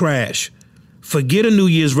them in the trash. Forget a New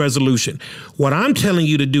Year's resolution. What I'm telling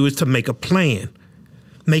you to do is to make a plan.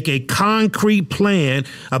 Make a concrete plan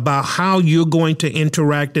about how you're going to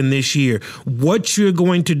interact in this year, what you're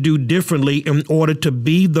going to do differently in order to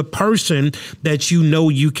be the person that you know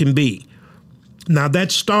you can be. Now,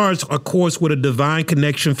 that starts, of course, with a divine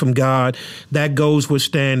connection from God. That goes with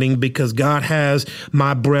standing because God has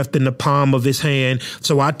my breath in the palm of his hand.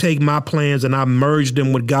 So I take my plans and I merge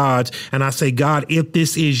them with God's. And I say, God, if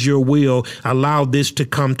this is your will, allow this to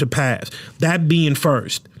come to pass. That being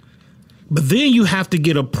first. But then you have to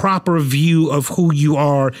get a proper view of who you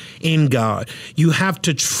are in God. You have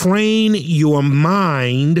to train your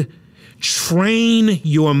mind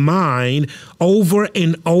over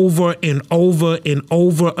and over and over and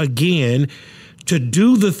over again to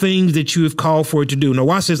do the things that you have called for it to do. Now,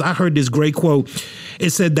 watch this. I heard this great quote.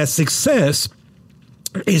 It said that success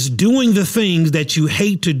is doing the things that you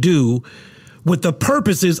hate to do with the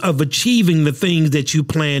purposes of achieving the things that you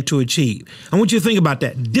plan to achieve. I want you to think about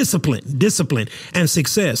that. Discipline and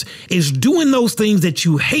success is doing those things that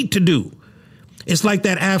you hate to do. It's like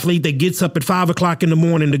that athlete that gets up at 5 o'clock in the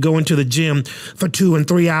morning to go into the gym for 2 and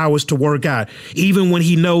 3 hours to work out. Even when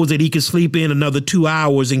he knows that he can sleep in another 2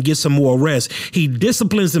 hours and get some more rest, he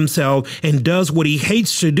disciplines himself and does what he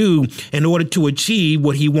hates to do in order to achieve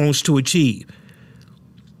what he wants to achieve.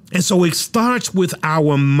 And so it starts with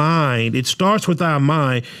our mind. It starts with our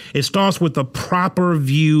mind. It starts with a proper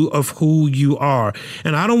view of who you are.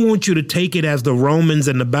 And I don't want you to take it as the Romans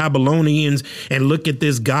and the Babylonians and look at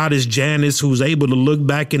this goddess Janus who's able to look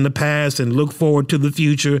back in the past and look forward to the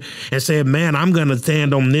future and say, man, I'm going to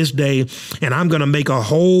stand on this day and I'm going to make a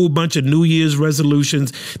whole bunch of New Year's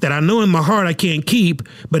resolutions that I know in my heart I can't keep,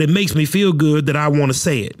 but it makes me feel good that I want to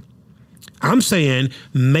say it. I'm saying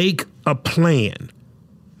make a plan.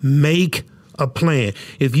 Make a plan.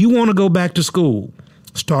 If you want to go back to school,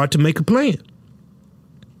 start to make a plan.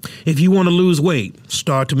 If you want to lose weight,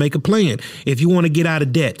 start to make a plan. If you want to get out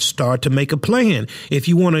of debt, start to make a plan. If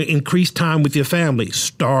you want to increase time with your family,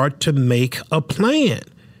 start to make a plan.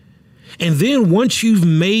 And then once you've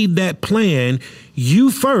made that plan,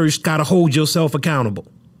 you first got to hold yourself accountable.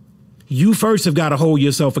 You first have got to hold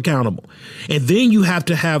yourself accountable. And then you have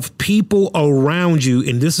to have people around you.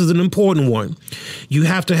 And this is an important one. You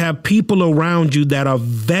have to have people around you that are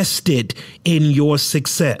vested in your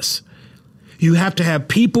success. You have to have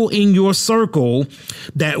people in your circle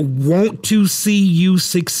that want to see you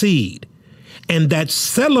succeed and that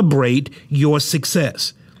celebrate your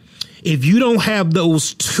success. If you don't have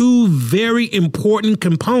those two very important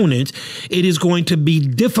components, it is going to be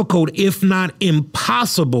difficult, if not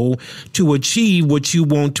impossible, to achieve what you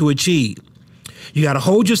want to achieve. You got to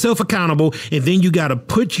hold yourself accountable, and then you got to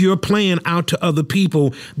put your plan out to other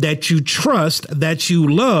people that you trust, that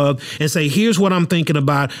you love, and say, here's what I'm thinking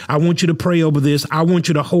about. I want you to pray over this. I want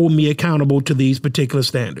you to hold me accountable to these particular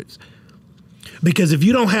standards. Because if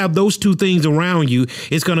you don't have those two things around you,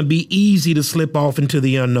 it's going to be easy to slip off into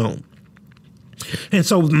the unknown. And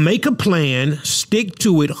so make a plan, stick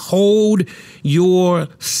to it, hold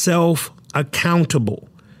yourself accountable.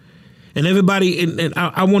 And everybody, and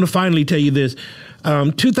I want to finally tell you this,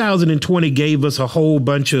 2020 gave us a whole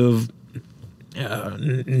bunch of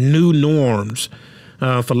new norms,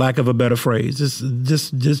 for lack of a better phrase.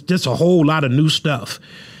 Just a whole lot of new stuff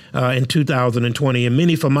in 2020. And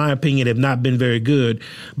many, from my opinion, have not been very good.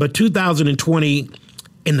 But 2020,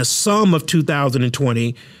 in the sum of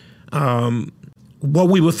 2020, what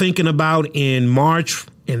we were thinking about in March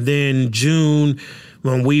and then June,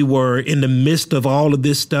 when we were in the midst of all of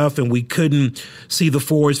this stuff and we couldn't see the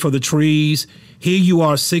forest for the trees, here you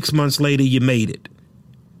are 6 months later, you made it.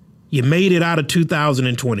 You made it out of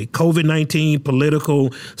 2020. COVID-19,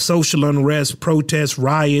 political, social unrest, protests,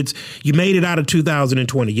 riots. You made it out of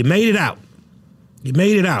 2020. You made it out. You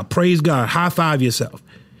made it out. Praise God. High five yourself.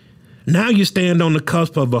 Now you stand on the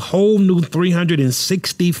cusp of a whole new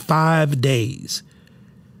 365 days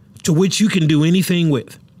to which you can do anything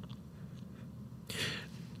with.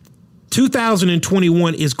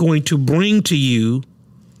 2021 is going to bring to you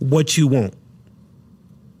what you want.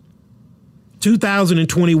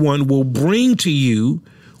 2021 will bring to you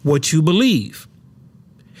what you believe.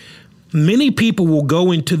 Many people will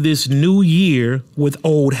go into this new year with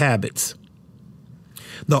old habits.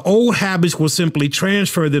 The old habits will simply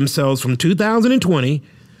transfer themselves from 2020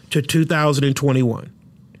 to 2021.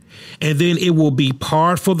 And then it will be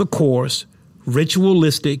par for the course,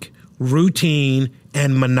 ritualistic, routine,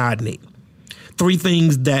 and monotony. Three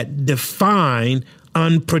things that define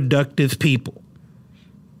unproductive people.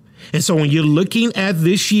 And so when you're looking at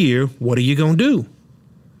this year, what are you going to do?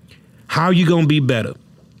 How are you going to be better?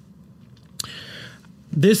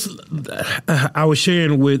 This I was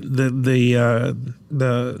sharing with the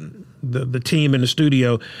team in the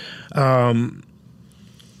studio.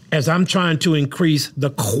 As I'm trying to increase the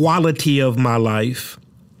quality of my life,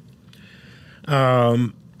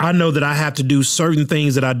 I know that I have to do certain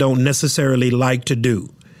things that I don't necessarily like to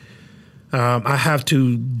do. I have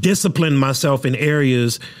to discipline myself in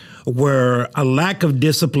areas where a lack of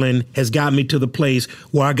discipline has got me to the place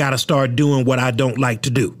where I got to start doing what I don't like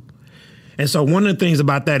to do. And so one of the things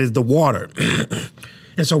about that is the water.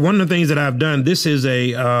 And so one of the things that I've done, this is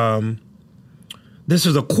a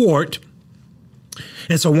quart.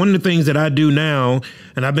 And so one of the things that I do now,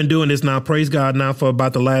 and I've been doing this now, praise God, now for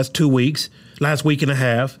about the last last week and a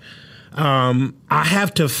half, I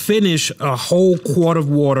have to finish a whole quart of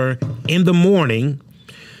water in the morning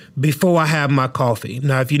before I have my coffee.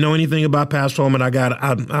 Now, if you know anything about Pastor Holman,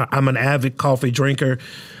 I'm an avid coffee drinker.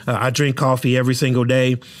 I drink coffee every single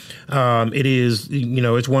day. It is,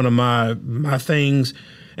 it's one of my things.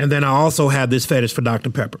 And then I also have this fetish for Dr.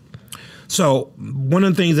 Pepper. So one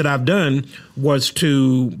of the things that I've done was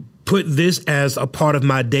to put this as a part of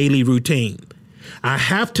my daily routine. I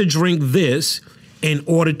have to drink this in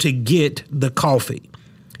order to get the coffee.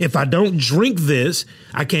 If I don't drink this,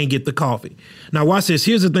 I can't get the coffee. Now, watch this.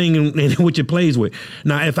 Here's the thing in which it plays with.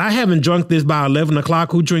 Now, if I haven't drunk this by 11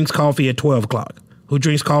 o'clock, who drinks coffee at 12 o'clock? Who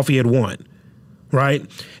drinks coffee at 1? Right?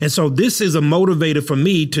 And so this is a motivator for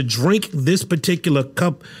me to drink this particular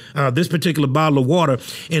cup, this particular bottle of water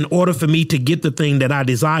in order for me to get the thing that I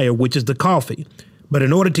desire, which is the coffee. But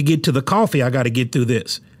in order to get to the coffee, I got to get through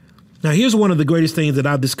this. Now, here's one of the greatest things that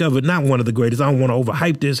I've discovered. Not one of the greatest. I don't want to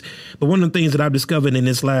overhype this, but one of the things that I've discovered in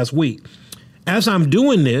this last week. As I'm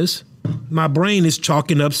doing this, my brain is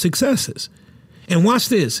chalking up successes. And watch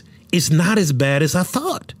this. It's not as bad as I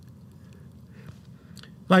thought.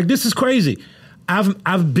 Like, this is crazy.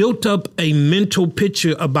 I've built up a mental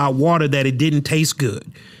picture about water that it didn't taste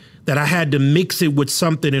good, that I had to mix it with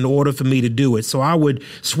something in order for me to do it. So I would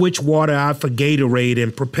switch water out for Gatorade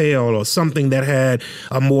and Propel or something that had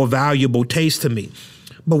a more valuable taste to me.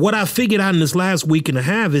 But what I figured out in this last week and a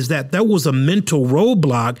half is that there was a mental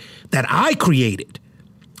roadblock that I created.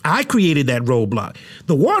 I created that roadblock.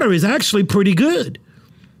 The water is actually pretty good.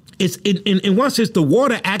 And once it's the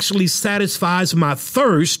water actually satisfies my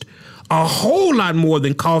thirst a whole lot more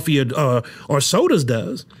than coffee or sodas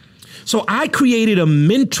does. So I created a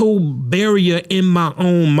mental barrier in my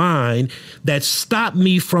own mind that stopped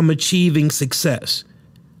me from achieving success.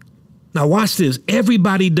 Now watch this.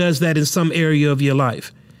 Everybody does that in some area of your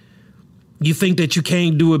life. You think that you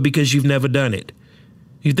can't do it because you've never done it.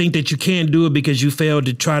 You think that you can't do it because you failed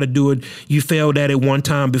to try to do it. You failed at it one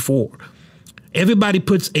time before. Everybody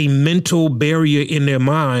puts a mental barrier in their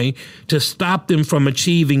mind to stop them from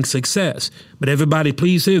achieving success. But everybody,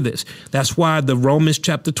 please hear this. That's why the Romans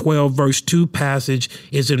chapter 12, verse 2 passage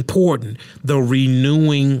is important. The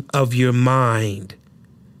renewing of your mind.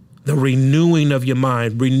 The renewing of your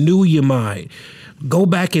mind. Renew your mind. Go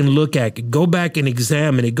back and look at it. Go back and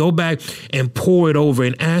examine it. Go back and pour it over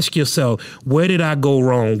and ask yourself, where did I go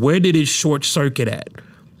wrong? Where did it short circuit at?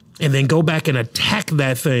 And then go back and attack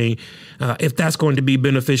that thing if that's going to be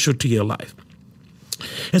beneficial to your life.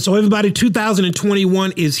 And so everybody,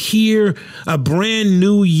 2021 is here. A brand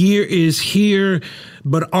new year is here.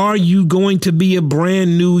 But are you going to be a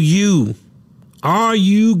brand new you? Are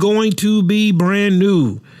you going to be brand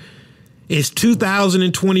new? Is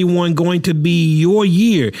 2021 going to be your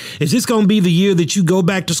year? Is this going to be the year that you go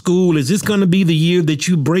back to school? Is this going to be the year that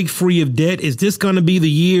you break free of debt? Is this going to be the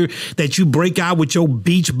year that you break out with your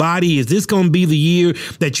beach body? Is this going to be the year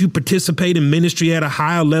that you participate in ministry at a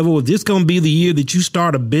higher level? Is this going to be the year that you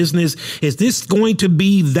start a business? Is this going to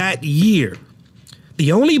be that year?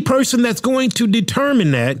 The only person that's going to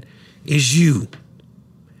determine that is you.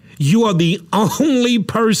 You are the only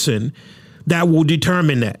person that will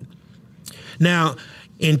determine that. Now,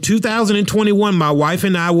 in 2021, my wife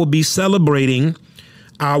and I will be celebrating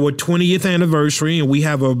our 20th anniversary, and we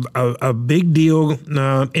have a big deal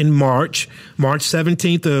in March. March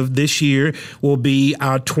 17th of this year will be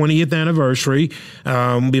our 20th anniversary.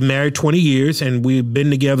 We've been married 20 years, and we've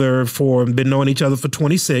been knowing each other for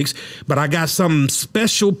 26. But I got something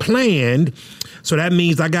special planned, so that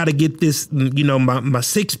means I got to get this, my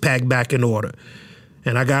six pack back in order,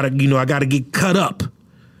 and I got to get cut up.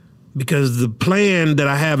 Because the plan that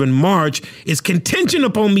I have in March is contingent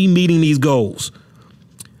upon me meeting these goals.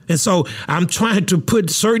 And so I'm trying to put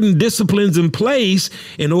certain disciplines in place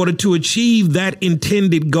in order to achieve that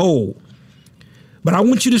intended goal. But I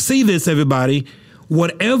want you to see this, everybody.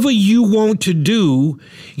 Whatever you want to do,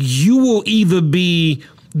 you will either be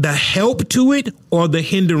the help to it or the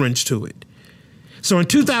hindrance to it. So in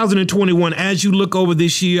 2021, as you look over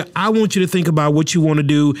this year, I want you to think about what you want to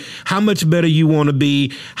do, how much better you want to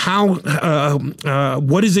be,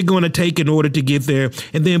 what is it going to take in order to get there,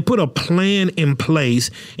 and then put a plan in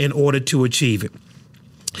place in order to achieve it.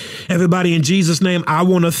 Everybody, in Jesus' name, I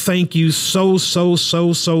want to thank you so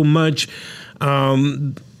much.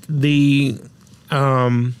 The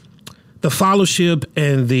fellowship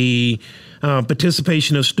and the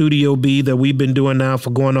participation of Studio B that we've been doing now for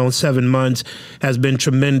going on 7 months has been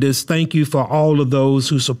tremendous. Thank you for all of those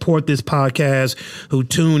who support this podcast, who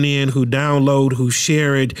tune in, who download, who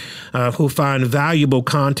share it, who find valuable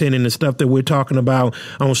content in the stuff that we're talking about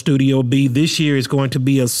on Studio B. This year is going to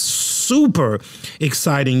be a super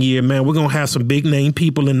exciting year, man. We're going to have some big name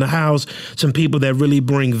people in the house, some people that really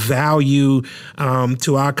bring value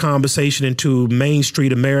to our conversation and to Main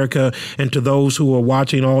Street America and to those who are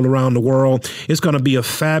watching all around the world. It's going to be a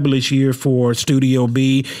fabulous year for Studio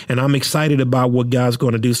B, and I'm excited about what God's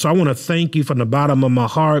going to do. So I want to thank you from the bottom of my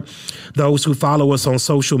heart, those who follow us on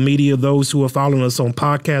social media, those who are following us on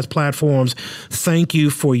podcast platforms. Thank you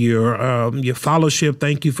for your fellowship.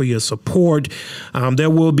 Thank you for your support. There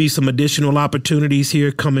will be some additional opportunities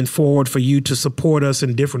here coming forward for you to support us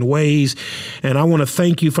in different ways, and I want to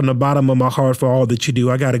thank you from the bottom of my heart for all that you do.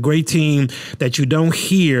 I got a great team that you don't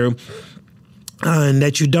hear and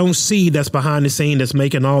that you don't see, that's behind the scene, that's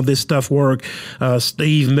making all this stuff work.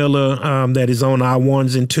 Steve Miller, that is on our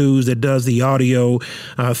ones and twos, that does the audio.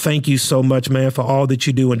 Thank you so much, man, for all that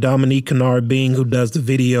you do. And Dominique Kennard Bing, who does the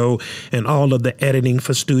video and all of the editing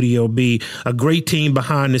for Studio B. A great team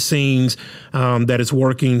behind the scenes that is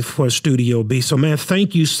working for Studio B. So, man,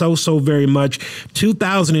 thank you so very much.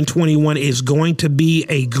 2021 is going to be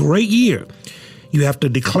a great year. You have to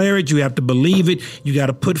declare it. You have to believe it. You got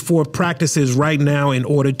to put forth practices right now in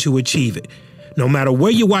order to achieve it. No matter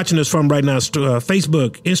where you're watching us from right now,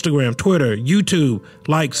 Facebook, Instagram, Twitter, YouTube,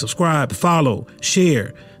 like, subscribe, follow,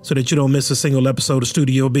 share, so that you don't miss a single episode of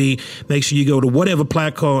Studio B. Make sure you go to whatever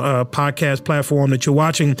podcast platform that you're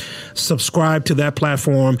watching, subscribe to that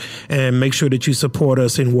platform, and make sure that you support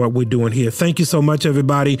us in what we're doing here. Thank you so much,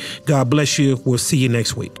 everybody. God bless you. We'll see you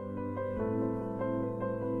next week.